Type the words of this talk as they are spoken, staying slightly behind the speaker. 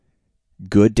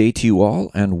Good day to you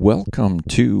all, and welcome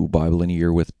to Bible in a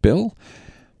Year with Bill.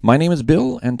 My name is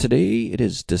Bill, and today it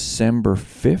is December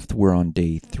 5th. We're on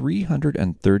day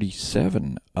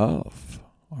 337 of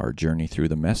our journey through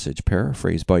the message,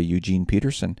 paraphrased by Eugene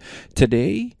Peterson.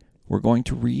 Today, we're going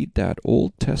to read that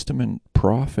Old Testament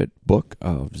prophet book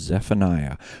of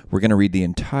Zephaniah. We're going to read the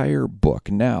entire book.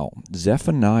 Now,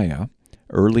 Zephaniah,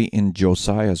 early in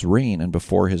Josiah's reign and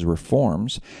before his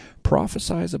reforms,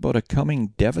 prophesies about a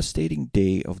coming devastating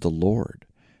day of the Lord.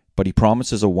 But he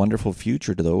promises a wonderful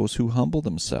future to those who humble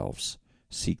themselves,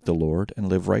 seek the Lord, and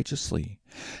live righteously.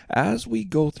 As we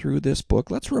go through this book,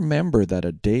 let's remember that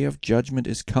a day of judgment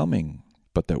is coming,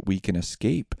 but that we can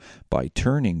escape by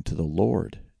turning to the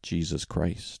Lord Jesus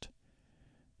Christ.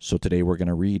 So today we're going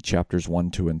to read chapters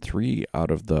 1, 2, and 3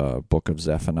 out of the book of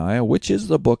Zephaniah, which is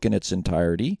the book in its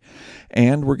entirety.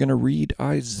 And we're going to read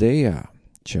Isaiah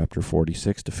chapter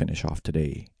 46 to finish off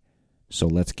today. So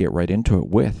let's get right into it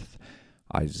with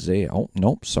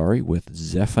with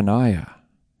Zephaniah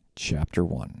chapter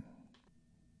 1.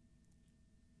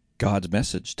 God's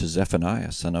message to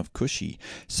Zephaniah, son of Cushi,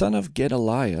 son of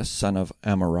Gedaliah, son of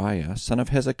Amariah, son of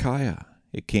Hezekiah.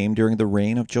 It came during the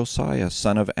reign of Josiah,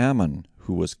 son of Ammon,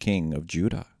 who was king of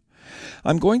Judah.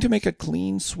 I'm going to make a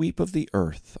clean sweep of the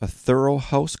earth, a thorough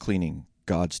house cleaning,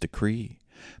 God's decree.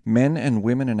 Men and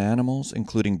women and animals,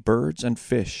 including birds and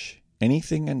fish,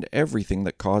 anything and everything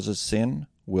that causes sin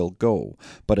will go,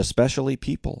 but especially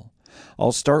people.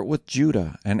 I'll start with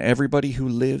Judah and everybody who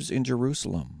lives in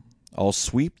Jerusalem. I'll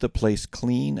sweep the place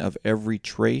clean of every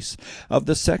trace of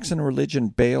the sex and religion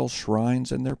Baal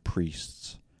shrines and their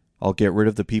priests. I'll get rid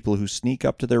of the people who sneak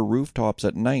up to their rooftops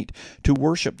at night to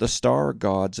worship the star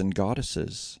gods and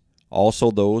goddesses. Also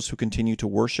those who continue to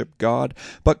worship God,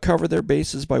 but cover their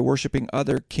bases by worshiping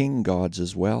other king gods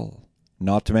as well.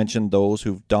 Not to mention those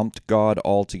who've dumped God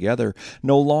altogether,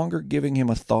 no longer giving him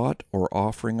a thought or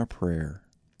offering a prayer.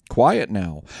 Quiet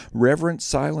now, reverent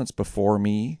silence before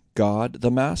me, God the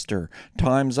Master.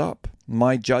 Time's up,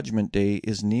 my judgment day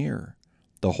is near.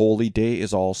 The holy day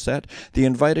is all set, the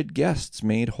invited guests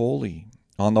made holy.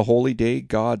 On the holy day,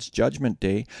 God's judgment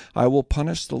day, I will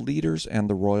punish the leaders and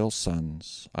the royal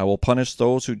sons. I will punish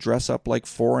those who dress up like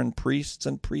foreign priests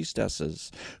and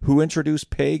priestesses, who introduce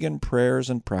pagan prayers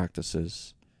and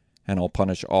practices. And I'll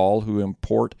punish all who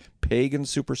import pagan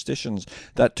superstitions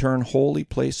that turn holy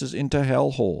places into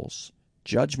hellholes.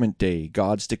 Judgment Day,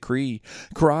 God's decree,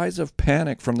 cries of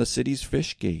panic from the city's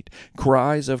fish gate,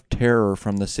 cries of terror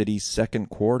from the city's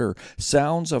second quarter,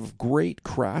 sounds of great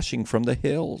crashing from the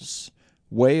hills.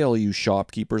 Wail, you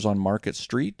shopkeepers on Market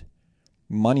Street.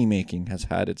 Money-making has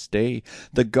had its day.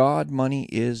 The God money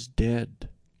is dead.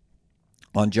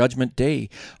 On Judgment Day,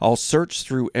 I'll search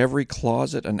through every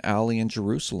closet and alley in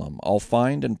Jerusalem. I'll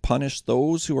find and punish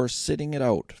those who are sitting it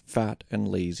out, fat and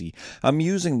lazy,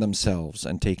 amusing themselves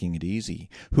and taking it easy,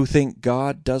 who think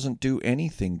God doesn't do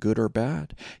anything good or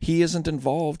bad. He isn't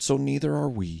involved, so neither are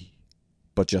we.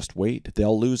 But just wait,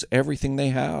 they'll lose everything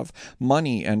they have,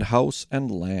 money and house and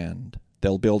land.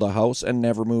 They'll build a house and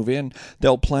never move in.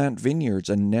 They'll plant vineyards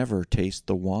and never taste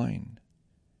the wine.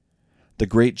 The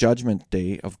great judgment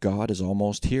day of God is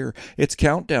almost here. It's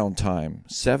countdown time.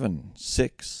 7,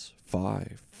 6,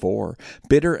 5, 4.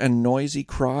 Bitter and noisy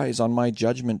cries on my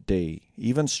judgment day.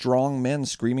 Even strong men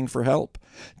screaming for help.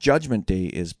 Judgment day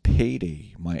is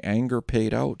payday, my anger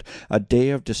paid out. A day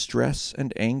of distress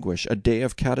and anguish. A day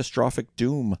of catastrophic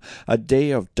doom. A day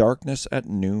of darkness at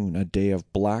noon. A day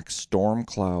of black storm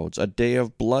clouds. A day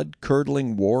of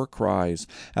blood-curdling war cries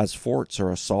as forts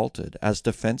are assaulted, as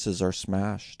defenses are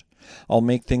smashed. I'll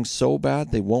make things so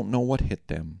bad they won't know what hit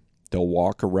them. They'll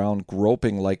walk around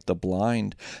groping like the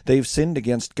blind. They've sinned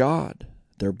against God.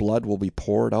 Their blood will be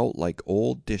poured out like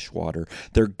old dishwater,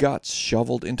 their guts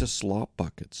shoveled into slop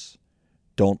buckets.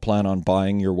 Don't plan on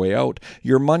buying your way out.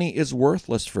 Your money is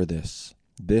worthless for this.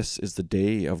 This is the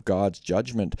day of God's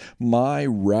judgment, my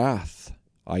wrath.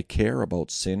 I care about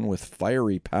sin with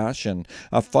fiery passion,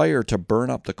 a fire to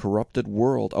burn up the corrupted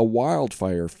world, a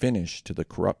wildfire finish to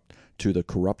the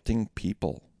corrupting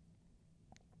people.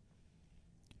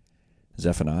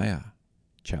 Zephaniah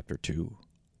chapter 2.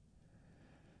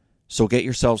 So get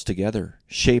yourselves together,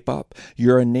 shape up.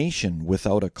 You're a nation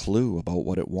without a clue about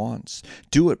what it wants.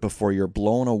 Do it before you're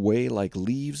blown away like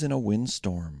leaves in a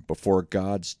windstorm, before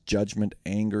God's judgment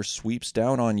anger sweeps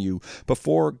down on you,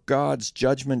 before God's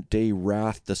judgment day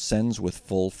wrath descends with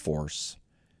full force.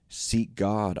 Seek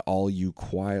God, all you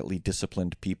quietly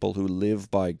disciplined people who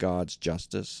live by God's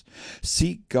justice.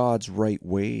 Seek God's right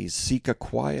ways. Seek a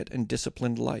quiet and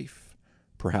disciplined life.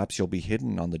 Perhaps you'll be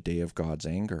hidden on the day of God's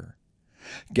anger.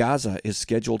 Gaza is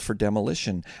scheduled for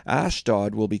demolition.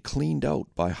 Ashdod will be cleaned out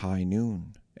by high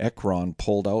noon. Ekron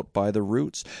pulled out by the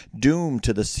roots, doomed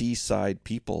to the seaside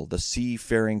people, the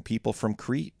seafaring people from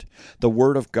Crete. The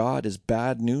word of God is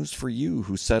bad news for you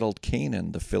who settled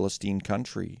Canaan, the Philistine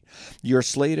country. You're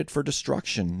slated for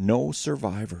destruction, no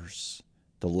survivors.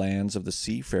 The lands of the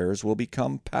seafarers will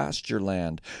become pasture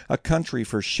land, a country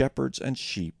for shepherds and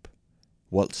sheep.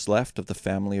 What's left of the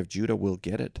family of Judah will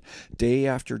get it. Day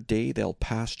after day they'll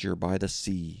pasture by the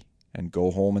sea and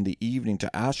go home in the evening to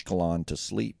Ashkelon to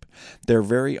sleep. Their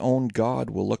very own God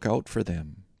will look out for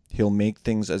them. He'll make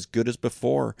things as good as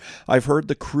before. I've heard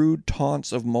the crude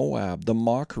taunts of Moab, the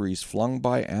mockeries flung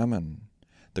by Ammon,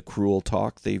 the cruel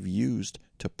talk they've used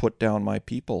to put down my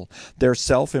people, their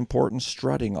self-important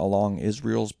strutting along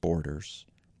Israel's borders.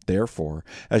 Therefore,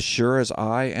 as sure as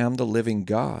I am the living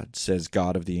God, says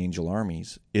God of the angel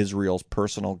armies, Israel's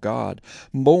personal God,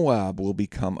 Moab will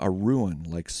become a ruin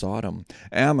like Sodom,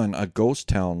 Ammon a ghost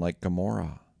town like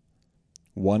Gomorrah.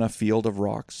 One a field of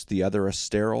rocks, the other a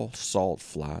sterile salt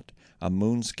flat, a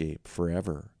moonscape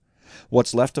forever.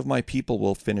 What's left of my people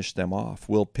will finish them off,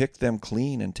 will pick them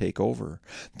clean and take over.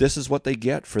 This is what they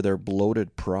get for their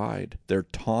bloated pride, their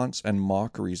taunts and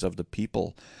mockeries of the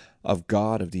people of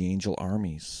God of the angel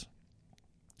armies.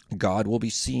 God will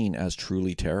be seen as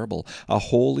truly terrible, a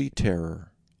holy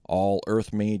terror. All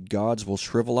earth-made gods will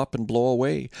shrivel up and blow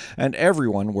away, and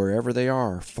everyone, wherever they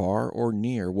are, far or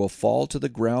near, will fall to the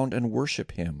ground and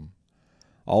worship him.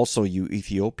 Also, you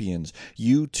Ethiopians,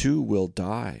 you too will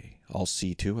die. I'll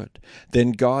see to it.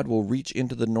 Then God will reach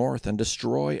into the north and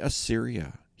destroy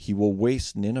Assyria. He will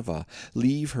waste Nineveh,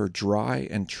 leave her dry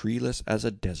and treeless as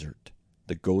a desert,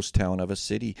 the ghost town of a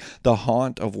city, the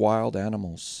haunt of wild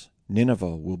animals.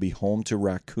 Nineveh will be home to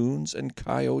raccoons and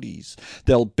coyotes.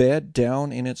 They'll bed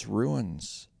down in its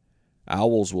ruins.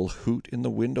 Owls will hoot in the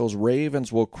windows,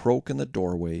 ravens will croak in the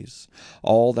doorways.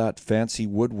 All that fancy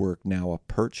woodwork now a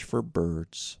perch for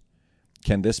birds.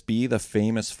 Can this be the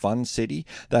famous fun city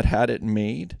that had it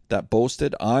made, that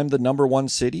boasted, I'm the #1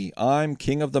 city, I'm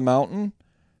king of the mountain?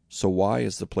 So why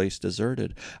is the place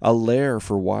deserted, a lair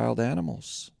for wild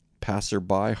animals?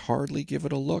 Passer-by hardly give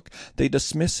it a look, they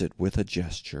dismiss it with a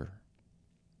gesture.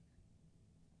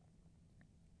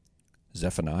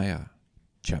 Zephaniah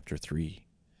chapter 3.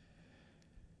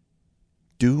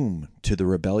 Doom to the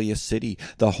rebellious city,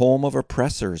 the home of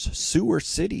oppressors, sewer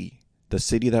city, the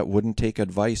city that wouldn't take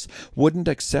advice, wouldn't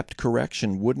accept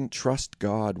correction, wouldn't trust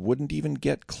God, wouldn't even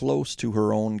get close to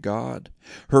her own God.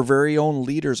 Her very own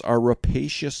leaders are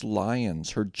rapacious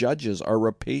lions, her judges are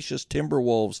rapacious timber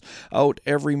wolves, out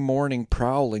every morning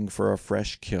prowling for a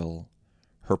fresh kill.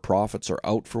 Her prophets are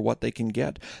out for what they can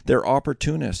get, they're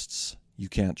opportunists. You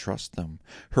can't trust them.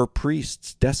 Her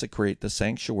priests desecrate the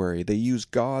sanctuary. They use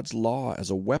God's law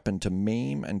as a weapon to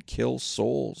maim and kill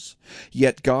souls.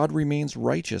 Yet God remains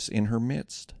righteous in her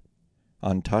midst,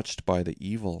 untouched by the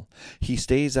evil. He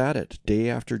stays at it day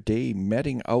after day,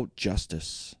 meting out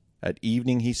justice. At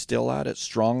evening he's still at it,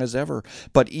 strong as ever.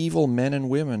 But evil men and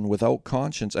women without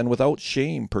conscience and without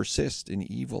shame persist in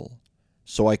evil.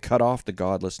 So I cut off the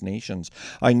godless nations.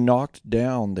 I knocked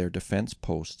down their defense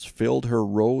posts, filled her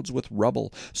roads with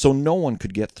rubble, so no one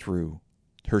could get through.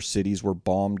 Her cities were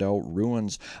bombed out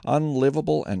ruins,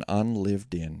 unlivable and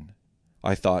unlived in.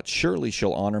 I thought, surely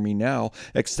she'll honor me now,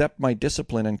 accept my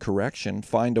discipline and correction,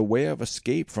 find a way of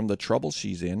escape from the trouble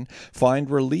she's in, find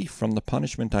relief from the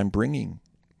punishment I'm bringing.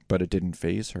 But it didn't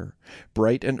faze her.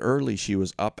 Bright and early she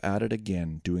was up at it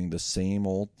again, doing the same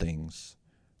old things.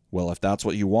 Well, if that's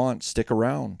what you want, stick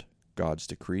around, God's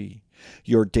decree.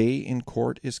 Your day in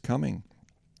court is coming.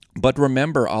 But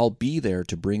remember, I'll be there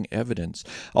to bring evidence.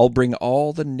 I'll bring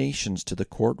all the nations to the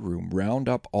courtroom, round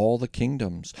up all the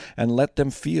kingdoms, and let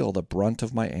them feel the brunt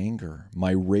of my anger,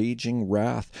 my raging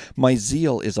wrath. My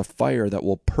zeal is a fire that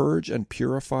will purge and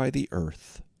purify the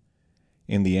earth.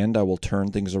 In the end, I will turn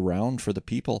things around for the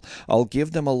people. I'll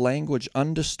give them a language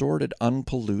undistorted,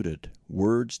 unpolluted,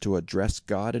 words to address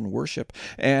God in worship,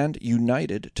 and,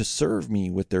 united, to serve me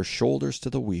with their shoulders to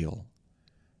the wheel.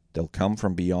 They'll come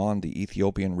from beyond the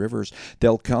Ethiopian rivers.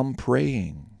 They'll come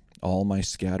praying. All my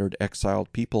scattered,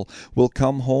 exiled people will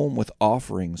come home with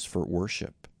offerings for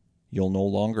worship. You'll no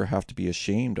longer have to be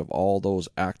ashamed of all those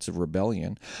acts of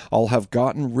rebellion. I'll have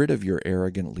gotten rid of your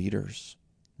arrogant leaders.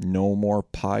 No more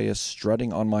pious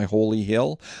strutting on my holy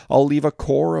hill. I'll leave a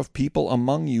core of people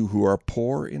among you who are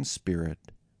poor in spirit.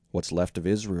 What's left of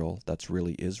Israel that's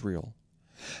really Israel.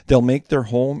 They'll make their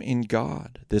home in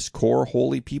God. This core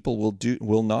holy people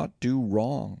will not do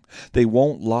wrong. They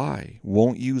won't lie,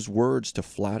 won't use words to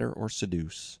flatter or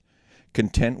seduce.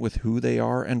 content with who they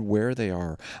are and where they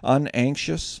are.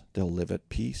 Unanxious, they'll live at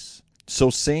peace. So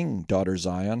sing, daughter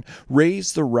Zion.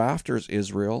 Raise the rafters,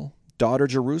 Israel. Daughter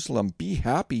Jerusalem, be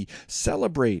happy.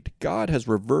 Celebrate. God has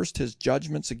reversed his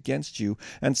judgments against you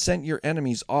and sent your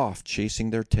enemies off chasing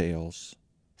their tails.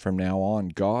 From now on,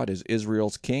 God is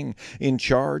Israel's king, in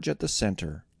charge at the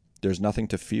center. There's nothing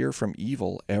to fear from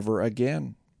evil ever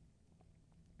again.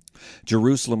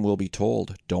 Jerusalem will be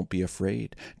told, don't be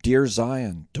afraid. Dear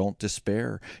Zion, don't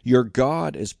despair. Your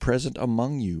God is present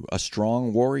among you, a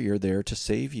strong warrior there to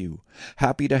save you.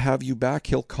 Happy to have you back,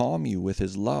 he'll calm you with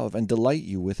his love and delight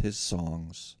you with his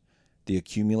songs. The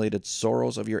accumulated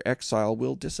sorrows of your exile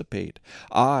will dissipate.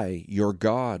 I, your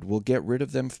God, will get rid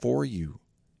of them for you.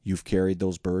 You've carried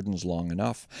those burdens long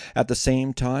enough. At the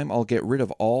same time, I'll get rid of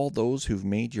all those who've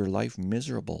made your life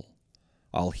miserable.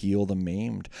 I'll heal the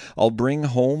maimed. I'll bring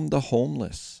home the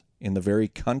homeless. In the very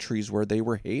countries where they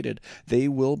were hated, they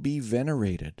will be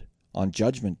venerated. On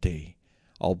Judgment Day,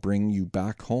 I'll bring you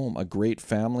back home, a great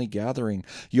family gathering.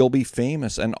 You'll be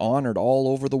famous and honored all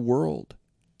over the world.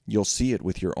 You'll see it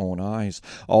with your own eyes,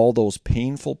 all those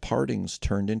painful partings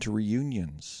turned into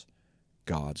reunions.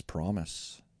 God's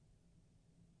promise.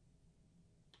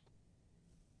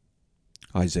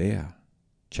 Isaiah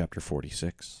chapter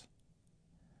 46.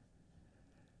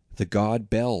 The god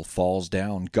Bel falls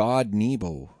down, god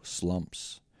Nebo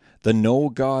slumps. The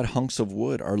no-god hunks of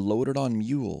wood are loaded on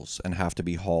mules and have to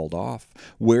be hauled off,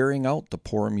 wearing out the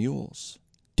poor mules.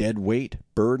 Dead weight,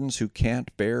 burdens who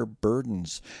can't bear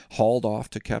burdens, hauled off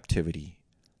to captivity.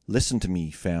 Listen to me,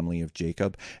 family of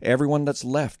Jacob, everyone that's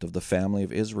left of the family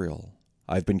of Israel.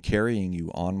 I've been carrying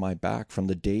you on my back from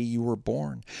the day you were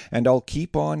born, and I'll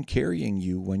keep on carrying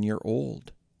you when you're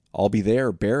old. I'll be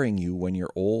there bearing you when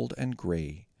you're old and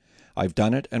gray. I've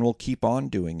done it and will keep on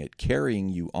doing it, carrying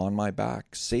you on my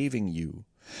back, saving you.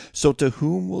 So to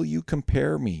whom will you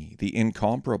compare me, the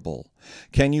incomparable?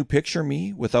 Can you picture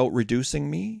me without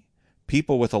reducing me?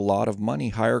 People with a lot of money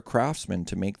hire craftsmen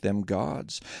to make them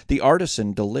gods. The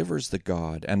artisan delivers the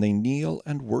god, and they kneel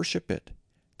and worship it.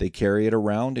 They carry it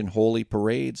around in holy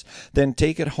parades, then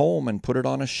take it home and put it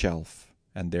on a shelf.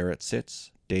 And there it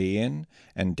sits, day in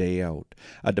and day out.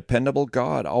 A dependable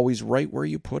god, always right where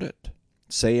you put it.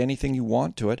 Say anything you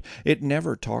want to it, it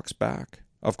never talks back.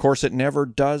 Of course, it never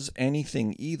does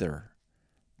anything either.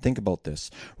 Think about this.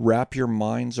 Wrap your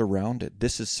minds around it.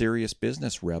 This is serious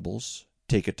business, rebels.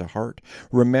 Take it to heart.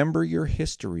 Remember your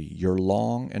history, your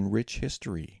long and rich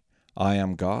history. I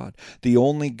am God, the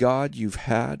only God you've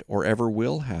had or ever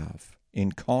will have.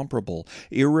 Incomparable,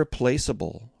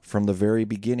 irreplaceable, from the very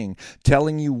beginning,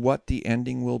 telling you what the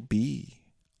ending will be.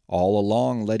 All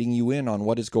along letting you in on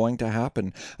what is going to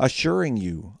happen, assuring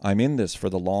you I'm in this for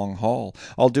the long haul.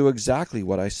 I'll do exactly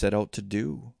what I set out to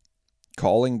do.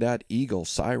 Calling that eagle,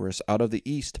 Cyrus, out of the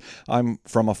east, I'm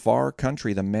from a far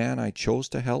country, the man I chose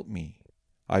to help me.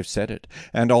 I've said it,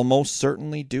 and I'll most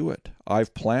certainly do it.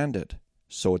 I've planned it,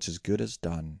 so it's as good as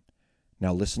done.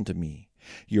 Now listen to me.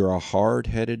 You're a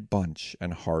hard-headed bunch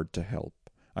and hard to help.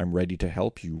 I'm ready to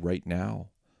help you right now.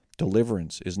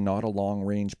 Deliverance is not a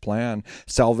long-range plan.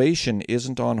 Salvation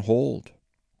isn't on hold.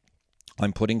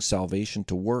 I'm putting salvation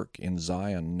to work in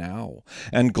Zion now,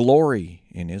 and glory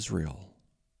in Israel.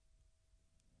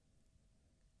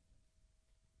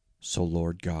 So,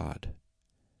 Lord God,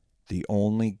 the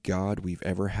only God we've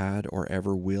ever had or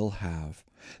ever will have,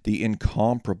 the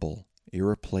incomparable,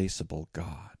 irreplaceable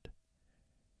God,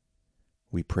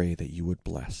 we pray that you would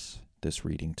bless this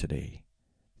reading today.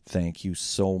 Thank you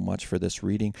so much for this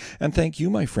reading, and thank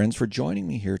you, my friends, for joining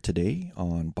me here today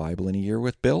on Bible in a Year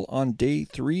with Bill on day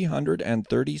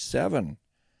 337,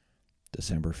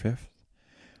 December 5th.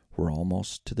 We're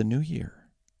almost to the new year.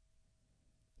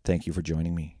 Thank you for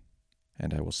joining me,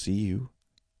 and I will see you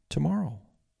tomorrow.